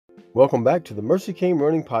Welcome back to the Mercy Came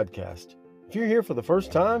Running Podcast. If you're here for the first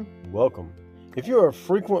time, welcome. If you're a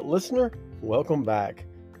frequent listener, welcome back.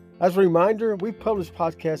 As a reminder, we publish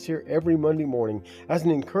podcasts here every Monday morning as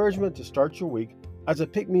an encouragement to start your week, as a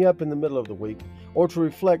pick-me-up in the middle of the week, or to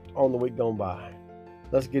reflect on the week gone by.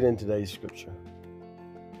 Let's get into today's scripture.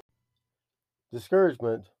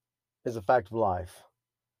 Discouragement is a fact of life.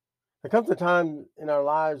 There comes a time in our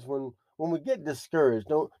lives when we get discouraged,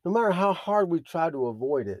 no matter how hard we try to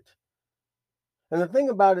avoid it. And the thing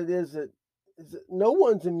about it is that no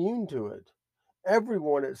one's immune to it.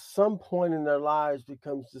 Everyone at some point in their lives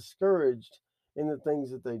becomes discouraged in the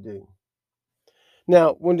things that they do.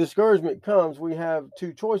 Now, when discouragement comes, we have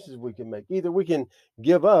two choices we can make. Either we can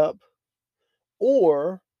give up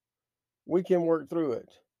or we can work through it.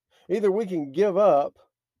 Either we can give up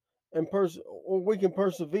or we can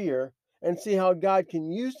persevere and see how God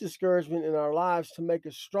can use discouragement in our lives to make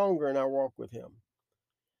us stronger in our walk with Him.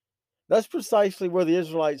 That's precisely where the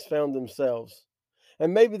Israelites found themselves.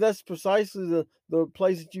 And maybe that's precisely the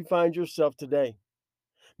place that you find yourself today.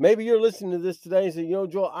 Maybe you're listening to this today and say,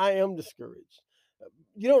 Joel, I am discouraged.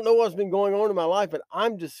 You don't know what's been going on in my life, but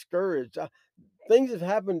I'm discouraged. Things have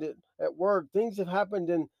happened at work. Things have happened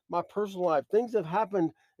in my personal life. Things have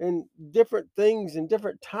happened in different things and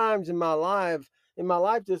different times in my life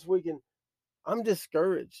this week. And I'm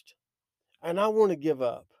discouraged and I want to give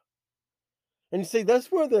up. And you see, that's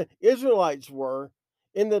where the Israelites were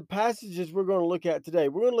in the passages we're going to look at today.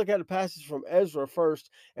 We're going to look at a passage from Ezra first,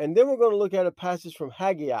 and then we're going to look at a passage from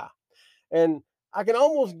Haggai. And I can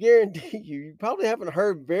almost guarantee you probably haven't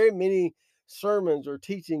heard very many sermons or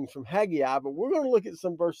teachings from Haggai, but we're going to look at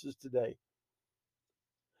some verses today.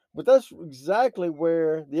 But that's exactly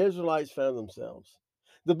where the Israelites found themselves.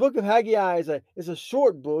 The book of Haggai is a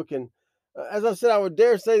short book, and as I said, I would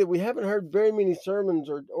dare say that we haven't heard very many sermons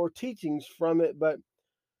or teachings from it, but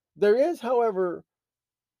there is, however,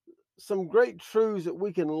 some great truths that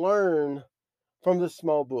we can learn from this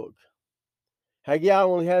small book. Haggai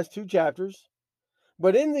only has 2 chapters,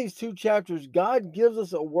 but in these 2 chapters, God gives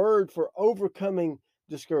us a word for overcoming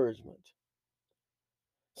discouragement.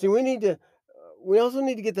 See, we also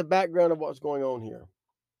need to get the background of what's going on here.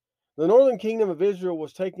 The northern kingdom of Israel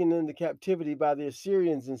was taken into captivity by the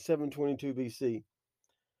Assyrians in 722 BC.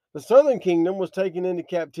 The southern kingdom was taken into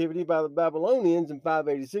captivity by the Babylonians in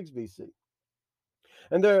 586 BC.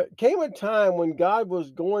 And there came a time when God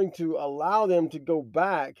was going to allow them to go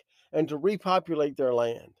back and to repopulate their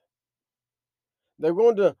land. They were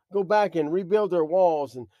going to go back and rebuild their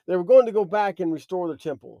walls, and they were going to go back and restore the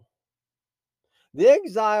temple. The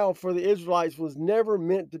exile for the Israelites was never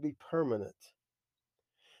meant to be permanent.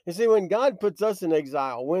 You see, when God puts us in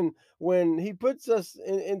exile, when He puts us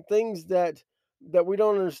in things that we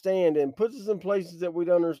don't understand and puts us in places that we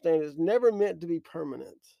don't understand, it's never meant to be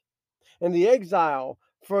permanent. And the exile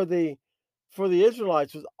for the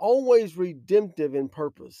Israelites was always redemptive in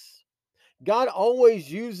purpose. God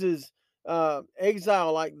always uses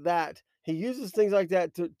exile like that. He uses things like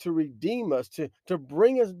that to redeem us, to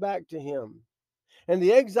bring us back to Him. And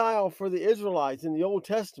the exile for the Israelites in the Old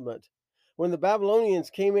Testament, when the Babylonians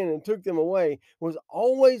came in and took them away, was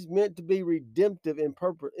always meant to be redemptive in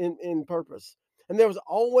purpose. And there was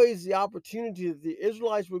always the opportunity that the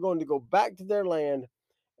Israelites were going to go back to their land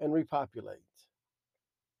and repopulate.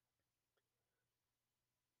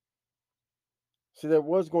 See, there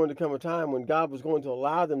was going to come a time when God was going to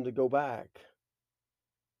allow them to go back,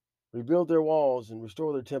 rebuild their walls, and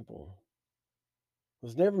restore their temple. It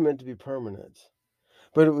was never meant to be permanent,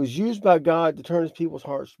 but it was used by God to turn His people's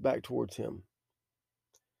hearts back towards Him.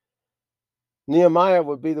 Nehemiah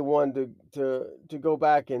would be the one to go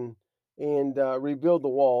back and rebuild the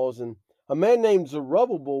walls, and a man named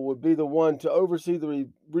Zerubbabel would be the one to oversee the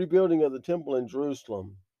rebuilding of the temple in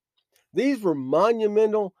Jerusalem. These were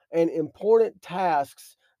monumental and important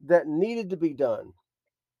tasks that needed to be done.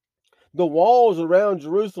 The walls around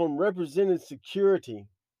Jerusalem represented security,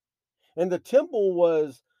 and the temple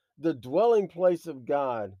was the dwelling place of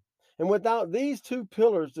God. And without these 2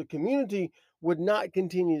 pillars, the community would not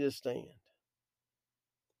continue to stand.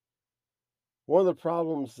 One of the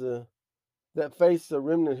problems that faced the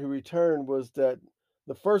remnant who returned was that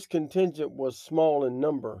the first contingent was small in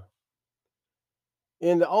number.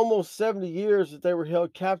 In the almost 70 years that they were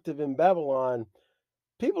held captive in Babylon,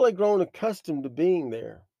 people had grown accustomed to being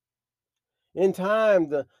there. In time,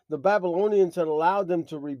 the Babylonians had allowed them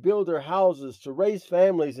to rebuild their houses, to raise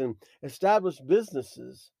families, and establish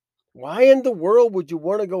businesses. Why in the world would you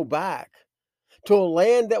want to go back to a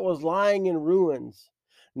land that was lying in ruins,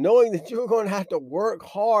 knowing that you were going to have to work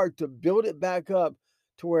hard to build it back up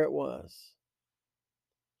to where it was?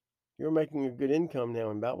 You're making a good income now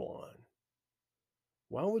in Babylon.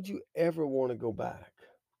 Why would you ever want to go back?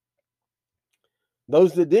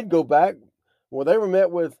 Those that did go back, well, they were met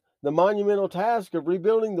with the monumental task of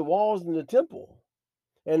rebuilding the walls and the temple.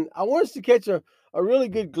 And I want us to catch a really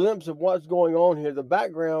good glimpse of what's going on here, the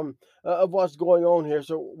background of what's going on here.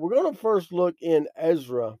 So we're going to first look in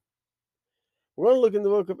Ezra. We're going to look in the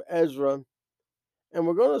book of Ezra, and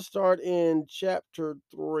we're going to start in chapter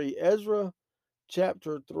 3. Ezra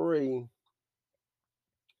chapter 3,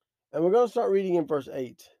 and we're going to start reading in verse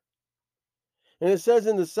 8. And it says,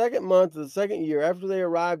 in the second month of the second year, after they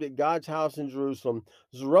arrived at God's house in Jerusalem,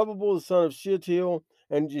 Zerubbabel the son of Shealtiel,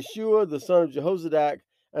 and Jeshua the son of Jehozadak,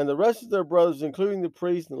 and the rest of their brothers, including the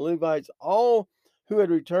priests and the Levites, all who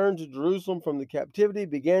had returned to Jerusalem from the captivity,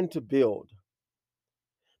 began to build.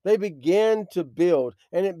 They began to build,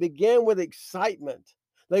 and it began with excitement.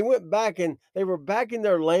 They went back and they were back in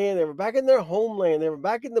their land. They were back in their homeland. They were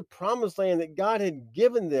back in the promised land that God had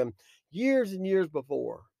given them years and years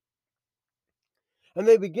before. And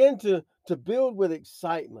they began to build with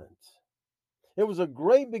excitement. It was a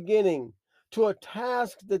great beginning to a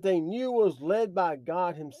task that they knew was led by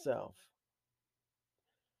God Himself.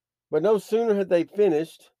 But no sooner had they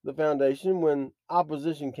finished the foundation when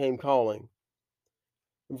opposition came calling.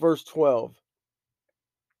 In verse 12,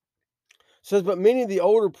 says, but many of the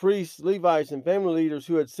older priests, Levites, and family leaders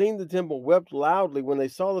who had seen the temple wept loudly when they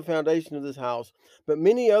saw the foundation of this house. But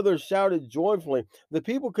many others shouted joyfully. The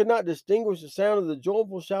people could not distinguish the sound of the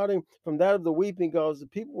joyful shouting from that of the weeping, because the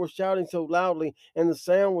people were shouting so loudly, and the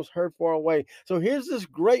sound was heard far away. So here's this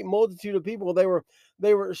great multitude of people. They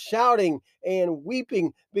were shouting and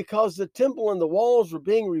weeping because the temple and the walls were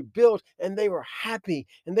being rebuilt, and they were happy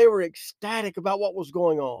and they were ecstatic about what was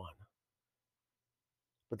going on.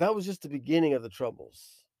 But that was just the beginning of the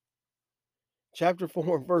troubles. Chapter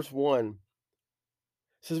 4, verse 1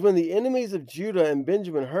 says, when the enemies of Judah and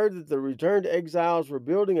Benjamin heard that the returned exiles were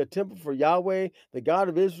building a temple for Yahweh, the God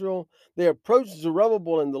of Israel, they approached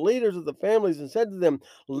Zerubbabel and the leaders of the families and said to them,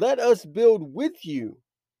 let us build with you.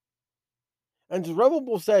 And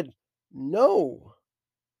Zerubbabel said, no,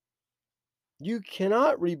 you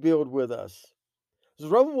cannot rebuild with us.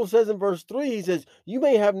 Zerubbabel says in verse 3, he says, you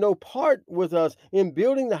may have no part with us in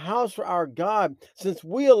building the house for our God, since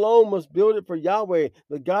we alone must build it for Yahweh,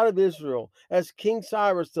 the God of Israel, as King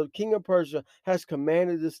Cyrus, the king of Persia, has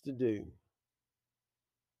commanded us to do.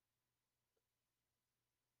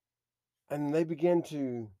 And the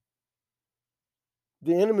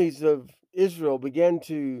enemies of Israel began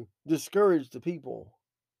to discourage the people.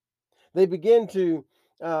 They began to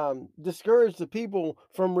discourage the people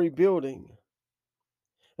from rebuilding.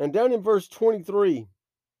 And down in verse 23,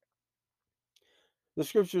 the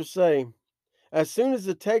scriptures say, as soon as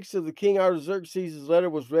the text of the king Artaxerxes' letter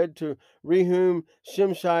was read to Rehum,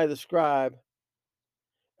 Shimshai the scribe,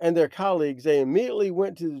 and their colleagues, they immediately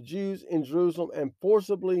went to the Jews in Jerusalem and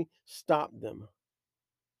forcibly stopped them.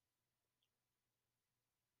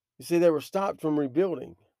 You see, they were stopped from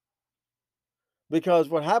rebuilding. Because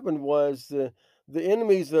what happened was the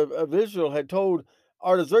enemies of Israel had told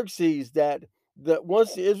Artaxerxes that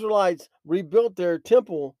once the Israelites rebuilt their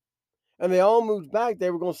temple and they all moved back, they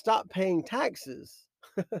were going to stop paying taxes.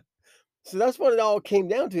 So that's what it all came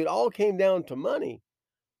down to. It all came down to money.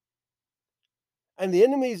 And the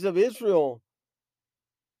enemies of Israel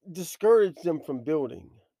discouraged them from building.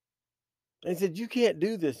 They said, you can't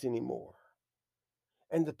do this anymore.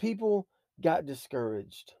 And the people got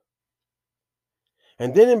discouraged.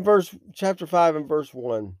 And then in chapter 5 and verse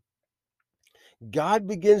 1, God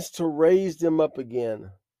begins to raise them up again.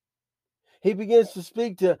 He begins to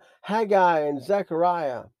speak to Haggai and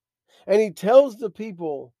Zechariah, and he tells the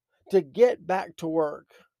people to get back to work.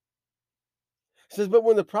 It says, but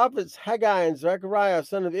when the prophets Haggai and Zechariah,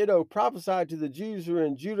 son of Iddo, prophesied to the Jews who were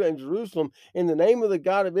in Judah and Jerusalem in the name of the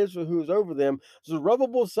God of Israel who was over them,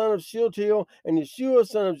 Zerubbabel, son of Shealtiel, and Yeshua,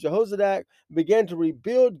 son of Jehozadak, began to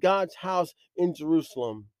rebuild God's house in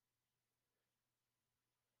Jerusalem.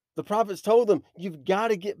 The prophets told them, you've got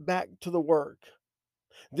to get back to the work.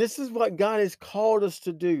 This is what God has called us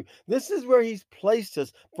to do. This is where He's placed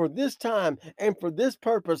us for this time and for this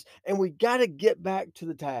purpose, and we got to get back to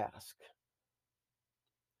the task.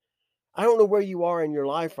 I don't know where you are in your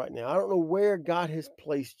life right now. I don't know where God has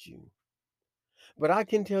placed you. But I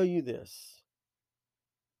can tell you this,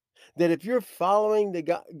 that if you're following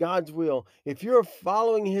God's will, if you're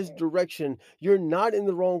following His direction, you're not in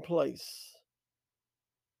the wrong place.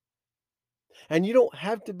 And you don't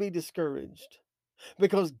have to be discouraged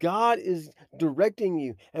because God is directing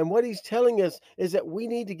you. And what He's telling us is that we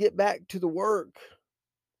need to get back to the work.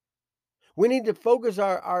 We need to focus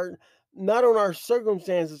our not on our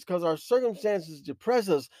circumstances, because our circumstances depress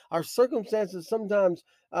us. Our circumstances sometimes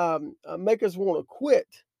make us want to quit,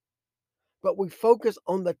 but we focus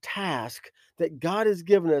on the task that God has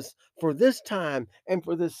given us for this time and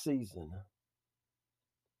for this season.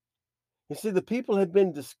 You see, the people had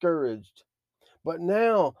been discouraged, but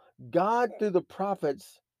now God, through the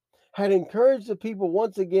prophets, had encouraged the people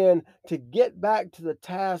once again to get back to the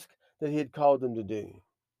task that He had called them to do.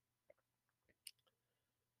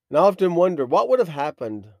 And I often wonder what would have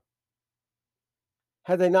happened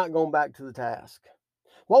had they not gone back to the task.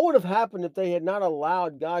 What would have happened if they had not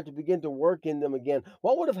allowed God to begin to work in them again?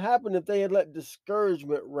 What would have happened if they had let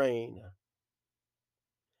discouragement reign?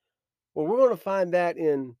 Well, we're going to find that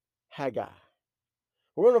in Haggai.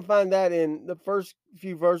 We're going to find that in the first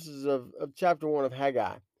few verses of chapter 1 of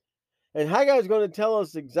Haggai. And Haggai is going to tell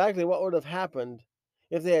us exactly what would have happened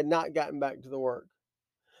if they had not gotten back to the work.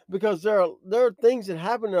 Because there are things that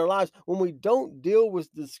happen in our lives when we don't deal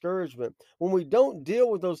with discouragement. When we don't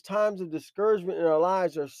deal with those times of discouragement in our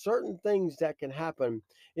lives, there are certain things that can happen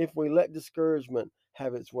if we let discouragement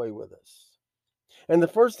have its way with us. And the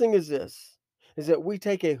first thing is this, is that we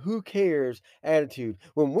take a who cares attitude.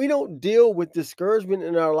 When we don't deal with discouragement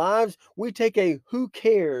in our lives, we take a who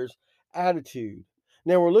cares attitude.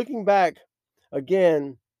 Now we're looking back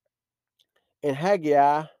again in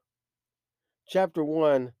Haggai chapter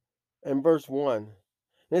 1 and verse 1.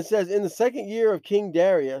 And it says, in the second year of King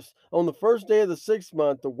Darius, on the first day of the sixth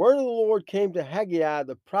month, the word of the Lord came to Haggai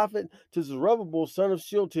the prophet, to Zerubbabel son of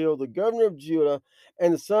Shealtiel, the governor of Judah,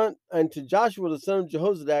 and to Joshua the son of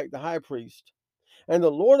Jehozadak, the high priest. And the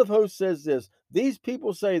Lord of hosts says this: these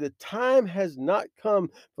people say the time has not come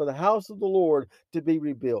for the house of the Lord to be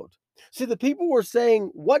rebuilt. See, the people were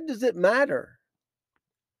saying, what does it matter?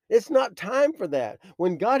 It's not time for that,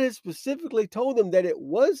 when God had specifically told them that it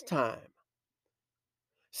was time.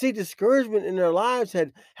 See, discouragement in their lives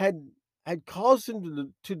had caused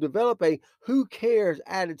them to develop a who cares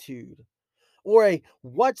attitude, or a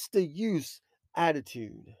what's the use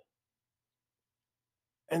attitude.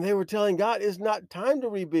 And they were telling God, it's not time to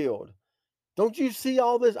rebuild. Don't you see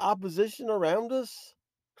all this opposition around us?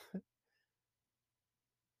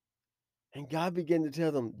 And God began to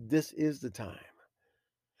tell them, this is the time.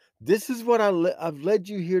 This is what I've led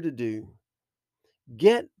you here to do.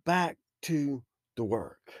 Get back to the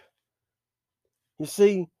work. You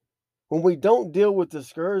see, when we don't deal with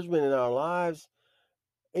discouragement in our lives,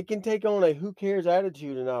 it can take on a who cares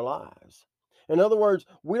attitude in our lives. In other words,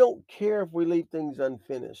 we don't care if we leave things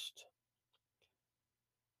unfinished.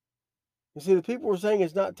 You see, the people were saying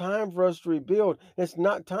it's not time for us to rebuild. It's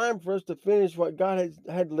not time for us to finish what God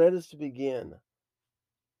had led us to begin.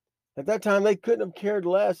 At that time, they couldn't have cared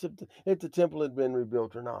less if the temple had been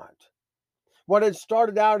rebuilt or not. What had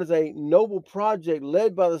started out as a noble project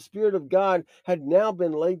led by the Spirit of God had now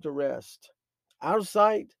been laid to rest. Out of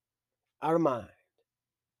sight, out of mind.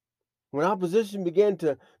 When opposition began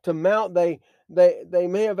to mount, they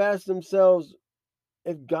may have asked themselves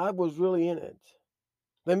if God was really in it.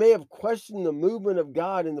 They may have questioned the movement of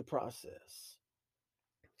God in the process.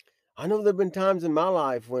 I know there have been times in my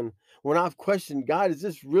life when I've questioned, God, is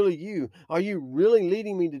this really you? Are you really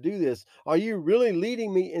leading me to do this? Are you really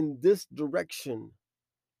leading me in this direction?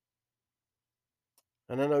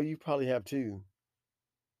 And I know you probably have too.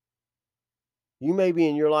 You may be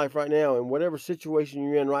in your life right now, in whatever situation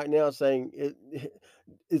you're in right now, saying,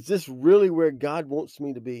 is this really where God wants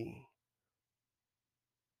me to be?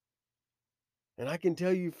 And I can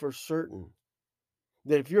tell you for certain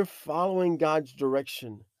that if you're following God's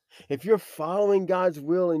direction, if you're following God's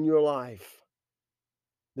will in your life,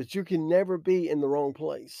 that you can never be in the wrong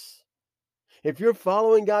place. If you're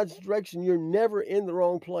following God's direction, you're never in the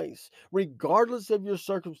wrong place, regardless of your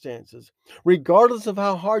circumstances, regardless of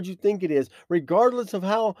how hard you think it is, regardless of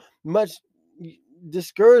how much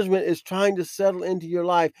discouragement is trying to settle into your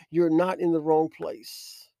life, you're not in the wrong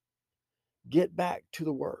place. Get back to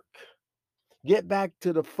the work. Get back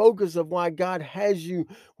to the focus of why God has you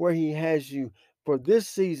where He has you for this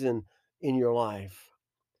season in your life.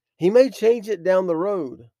 He may change it down the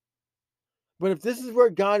road, but if this is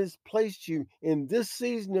where God has placed you in this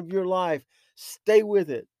season of your life, stay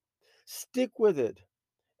with it, stick with it,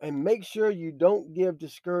 and make sure you don't give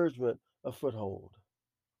discouragement a foothold.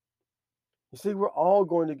 You see, we're all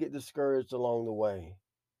going to get discouraged along the way.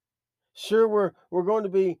 Sure, we're going to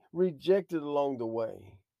be rejected along the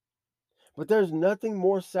way. But there's nothing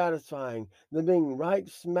more satisfying than being right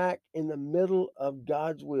smack in the middle of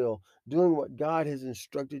God's will, doing what God has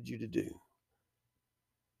instructed you to do.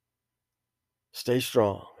 Stay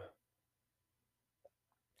strong.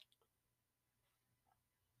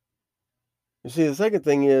 You see, the second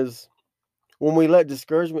thing is When we let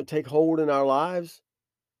discouragement take hold in our lives,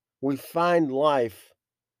 we find life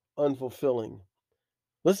unfulfilling.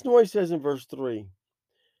 Listen to what he says in verse 3.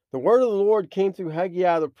 The word of the Lord came through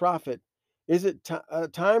Haggai the prophet. Is it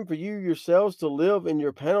time for you yourselves to live in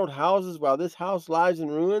your paneled houses while this house lies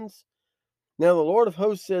in ruins? Now the Lord of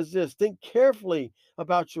hosts says this: think carefully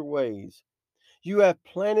about your ways. You have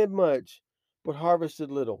planted much, but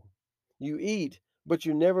harvested little. You eat, but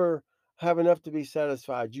you never have enough to be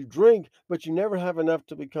satisfied. You drink, but you never have enough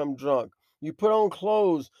to become drunk. You put on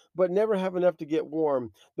clothes, but never have enough to get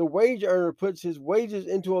warm. The wage earner puts his wages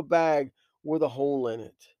into a bag with a hole in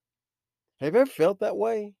it. Have you ever felt that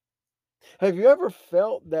way? Have you ever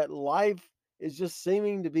felt that life is just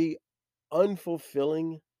seeming to be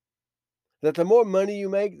unfulfilling? That the more money you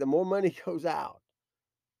make, the more money goes out.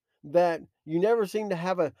 That you never seem to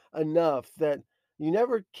have enough, that you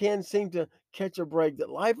never can seem to catch a break, that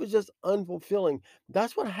life is just unfulfilling.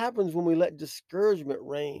 That's what happens when we let discouragement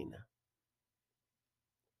reign.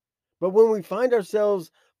 But when we find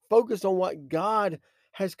ourselves focused on what God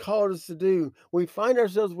has called us to do, we find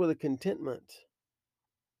ourselves with a contentment.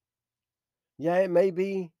 Yeah, it may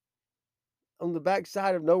be on the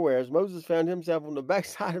backside of nowhere, as Moses found himself on the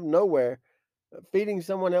backside of nowhere, feeding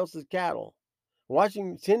someone else's cattle,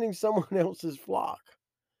 tending someone else's flock.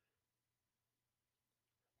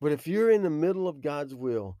 But if you're in the middle of God's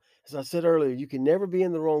will, as I said earlier, you can never be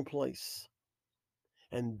in the wrong place.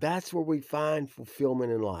 And that's where we find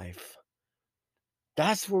fulfillment in life.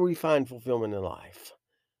 That's where we find fulfillment in life.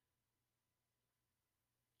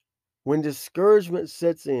 When discouragement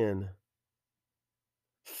sets in,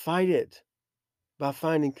 fight it by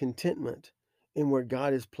finding contentment in where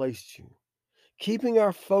God has placed you, keeping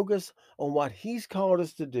our focus on what He's called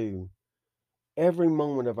us to do every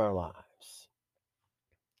moment of our lives.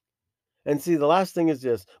 And see, the last thing is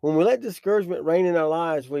this: when we let discouragement reign in our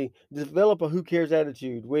lives, we develop a who cares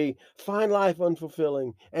attitude. We find life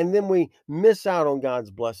unfulfilling, and then we miss out on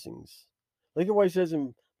God's blessings. Look at what he says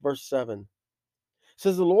in verse 7. It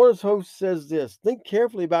says, the Lord of hosts says this: think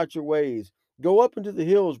carefully about your ways. Go up into the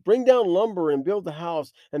hills, bring down lumber and build the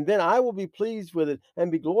house, and then I will be pleased with it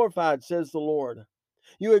and be glorified, says the Lord.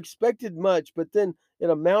 You expected much, but then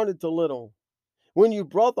it amounted to little. When you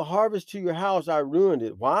brought the harvest to your house, I ruined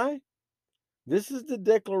it. Why? This is the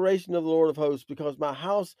declaration of the Lord of hosts, because my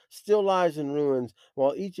house still lies in ruins,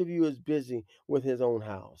 while each of you is busy with his own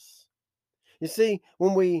house. You see,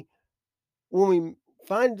 when we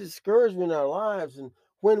find discouragement in our lives, and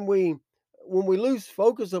when we lose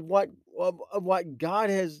focus of what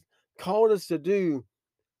God has called us to do,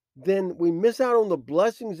 then we miss out on the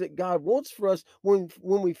blessings that God wants for us when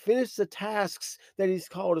we finish the tasks that He's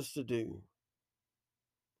called us to do.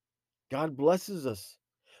 God blesses us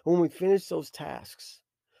when we finish those tasks,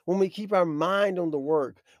 when we keep our mind on the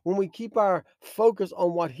work, when we keep our focus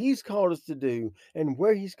on what He's called us to do and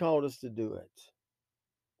where He's called us to do it.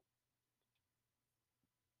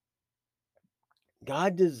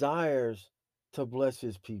 God desires to bless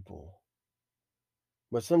His people,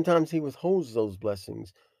 but sometimes He withholds those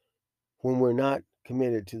blessings when we're not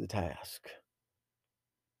committed to the task.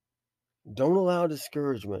 Don't allow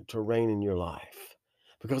discouragement to reign in your life,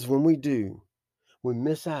 because when we do, we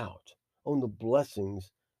miss out on the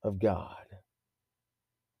blessings of God.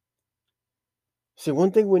 See,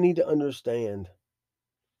 one thing we need to understand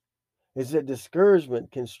is that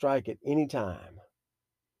discouragement can strike at any time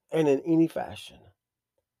and in any fashion.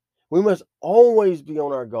 We must always be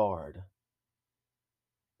on our guard.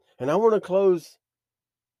 And I want to close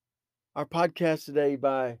our podcast today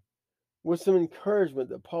with some encouragement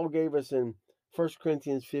that Paul gave us in 1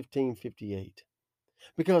 Corinthians 15:58.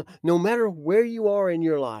 Because no matter where you are in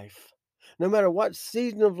your life, no matter what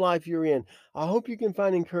season of life you're in, I hope you can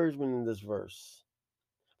find encouragement in this verse.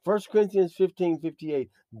 1 Corinthians 15:58.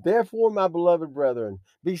 Therefore, my beloved brethren,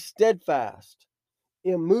 be steadfast,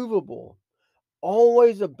 immovable,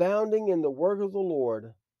 always abounding in the work of the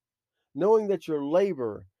Lord, knowing that your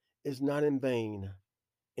labor is not in vain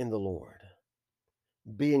in the Lord.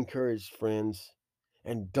 Be encouraged, friends,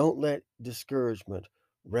 and don't let discouragement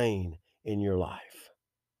reign in your life.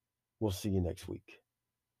 We'll see you next week.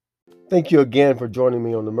 Thank you again for joining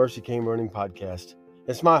me on the Mercy Came Running podcast.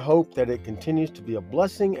 It's my hope that it continues to be a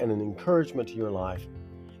blessing and an encouragement to your life.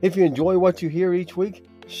 If you enjoy what you hear each week,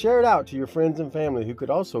 share it out to your friends and family who could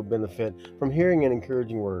also benefit from hearing an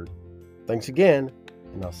encouraging word. Thanks again,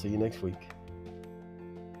 and I'll see you next week.